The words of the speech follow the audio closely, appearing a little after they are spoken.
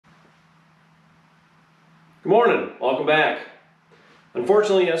Good morning, welcome back.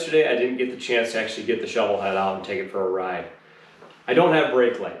 Unfortunately yesterday I didn't get the chance to actually get the Shovelhead out and take it for a ride. I don't have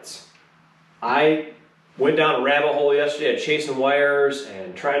brake lights. I went down a rabbit hole yesterday chasing wires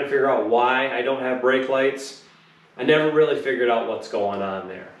and trying to figure out why I don't have brake lights. I never really figured out what's going on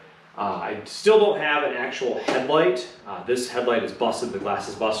there. I still don't have an actual headlight. This headlight is busted, the glass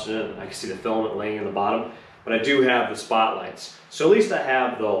is busted in, I can see the filament laying in the bottom, but I do have the spotlights. So at least I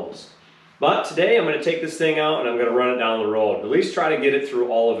have those. But today I'm going to take this thing out and I'm going to run it down the road. At least try to get it through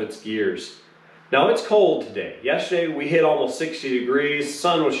all of its gears. Now it's cold today. Yesterday we hit almost 60 degrees,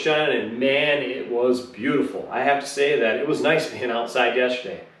 sun was shining, and man, it was beautiful. I have to say that it was nice being outside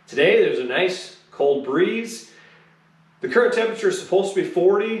yesterday. Today there's a nice cold breeze. The current temperature is supposed to be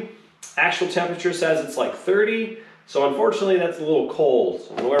 40. Actual temperature says it's like 30. So unfortunately that's a little cold. So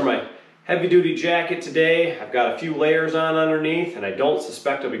I'm going to wear my heavy duty jacket today. I've got a few layers on underneath and I don't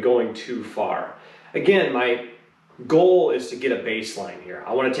suspect I'll be going too far. Again, my goal is to get a baseline here.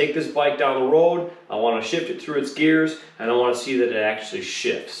 I want to take this bike down the road, I want to shift it through its gears, and I want to see that it actually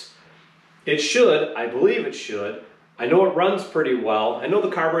shifts. It should, I believe it should. I know it runs pretty well. I know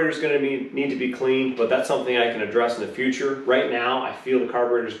the carburetor is going to need to be cleaned, but that's something I can address in the future. Right now, I feel the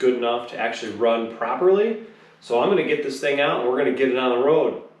carburetor is good enough to actually run properly. So I'm going to get this thing out and we're going to get it on the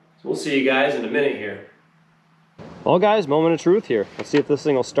road. So we'll see you guys in a minute here. Well guys, moment of truth here. Let's see if this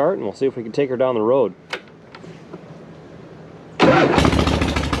thing will start and we'll see if we can take her down the road. Good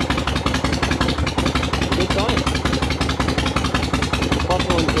sign. Clutch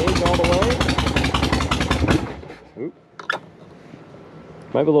will engage all the way. Oop.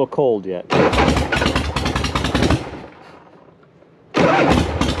 Might be a little cold yet.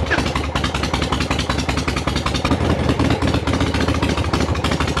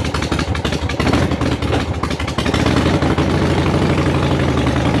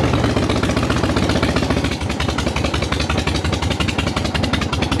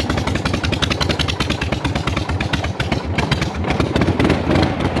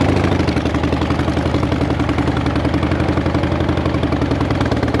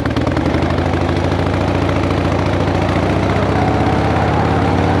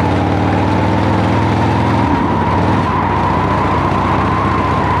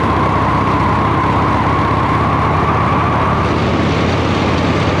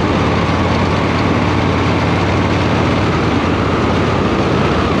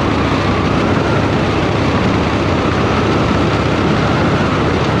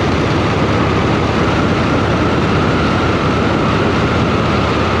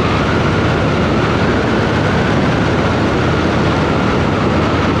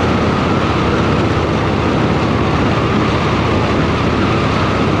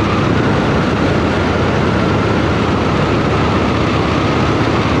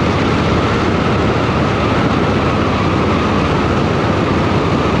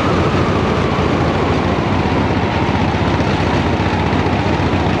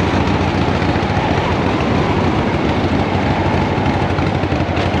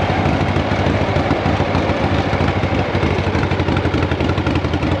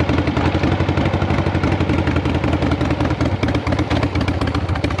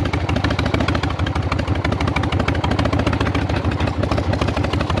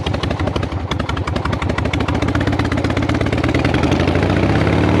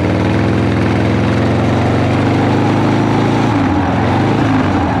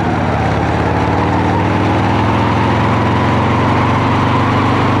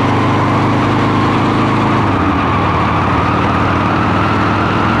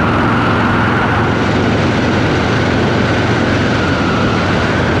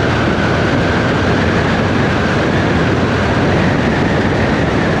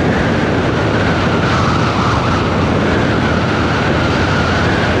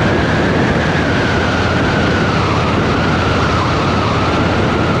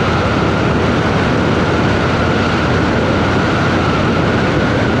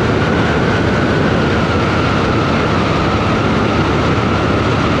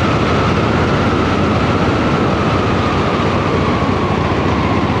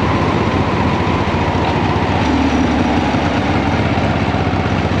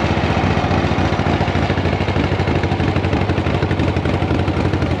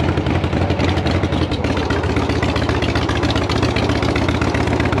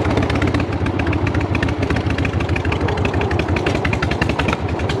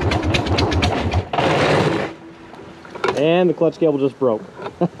 And the clutch cable just broke.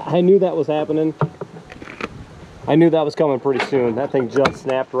 I knew that was happening. I knew that was coming pretty soon. That thing just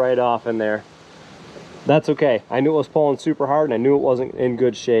snapped right off in there. That's okay. I knew it was pulling super hard and I knew it wasn't in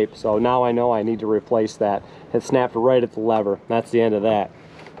good shape. So now I know I need to replace that. It snapped right at the lever. That's the end of that.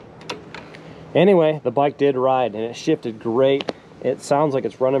 Anyway, the bike did ride and it shifted great. It sounds like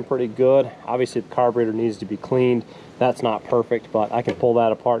it's running pretty good. Obviously the carburetor needs to be cleaned. That's not perfect, but I can pull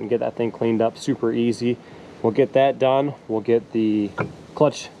that apart and get that thing cleaned up super easy. We'll get that done. We'll get the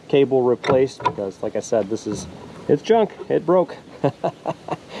clutch cable replaced because, like I said, it's junk. It broke.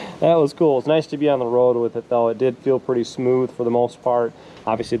 That was cool. It's nice to be on the road with it though. It did feel pretty smooth for the most part.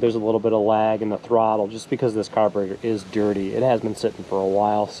 Obviously there's a little bit of lag in the throttle just because this carburetor is dirty. It has been sitting for a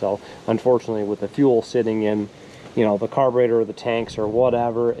while, so unfortunately with the fuel sitting in, you know, the carburetor or the tanks or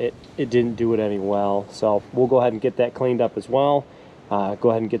whatever, it didn't do it any well. So we'll go ahead and get that cleaned up as well.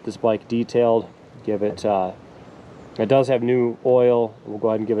 Go ahead and get this bike detailed. Give it, it does have new oil. We'll go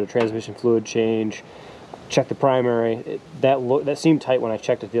ahead and give it a transmission fluid change. Check the primary. That seemed tight when I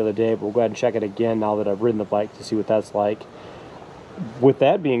checked it the other day, but we'll go ahead and check it again now that I've ridden the bike to see what that's like. With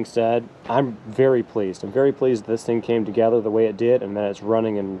that being said, I'm very pleased. I'm very pleased this thing came together the way it did and that it's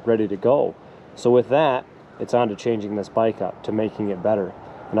running and ready to go. So with that, it's on to changing this bike up, to making it better.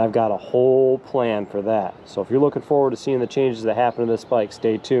 And I've got a whole plan for that. So if you're looking forward to seeing the changes that happen to this bike,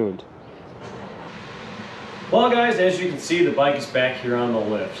 stay tuned. Well guys, as you can see, the bike is back here on the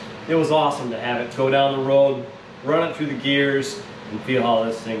lift. It was awesome to have it go down the road, run it through the gears, and feel how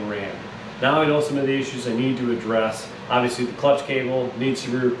this thing ran. Now I know some of the issues I need to address. Obviously the clutch cable needs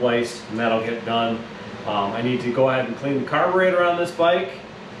to be replaced, and that'll get done. I need to go ahead and clean the carburetor on this bike,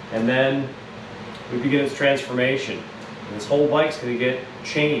 and then we begin its transformation. And this whole bike's going to get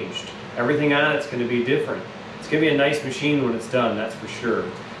changed. Everything on it's going to be different. It's going to be a nice machine when it's done, that's for sure.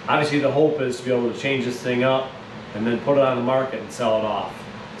 Obviously the hope is to be able to change this thing up and then put it on the market and sell it off.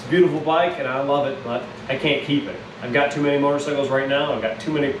 It's a beautiful bike and I love it, but I can't keep it. I've got too many motorcycles right now. I've got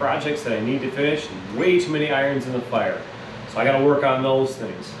too many projects that I need to finish and way too many irons in the fire. So I got to work on those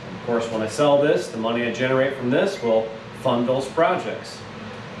things. And of course, when I sell this, the money I generate from this will fund those projects.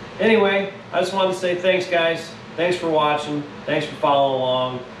 Anyway, I just wanted to say thanks guys. Thanks for watching. Thanks for following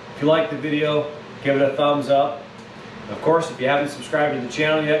along. If you liked the video, give it a thumbs up. And of course, if you haven't subscribed to the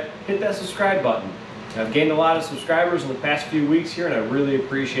channel yet, hit that subscribe button. I've gained a lot of subscribers in the past few weeks here and I really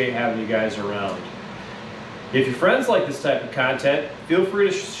appreciate having you guys around. If your friends like this type of content, feel free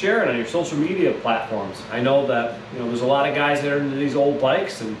to share it on your social media platforms. I know that there's a lot of guys that are into these old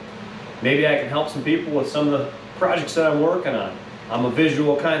bikes and maybe I can help some people with some of the projects that I'm working on. I'm a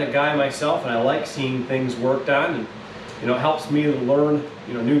visual kind of guy myself and I like seeing things worked on, and it helps me to learn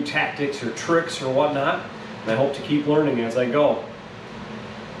new tactics or tricks or whatnot, and I hope to keep learning as I go.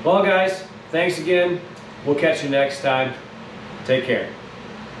 Well guys, thanks again. We'll catch you next time. Take care.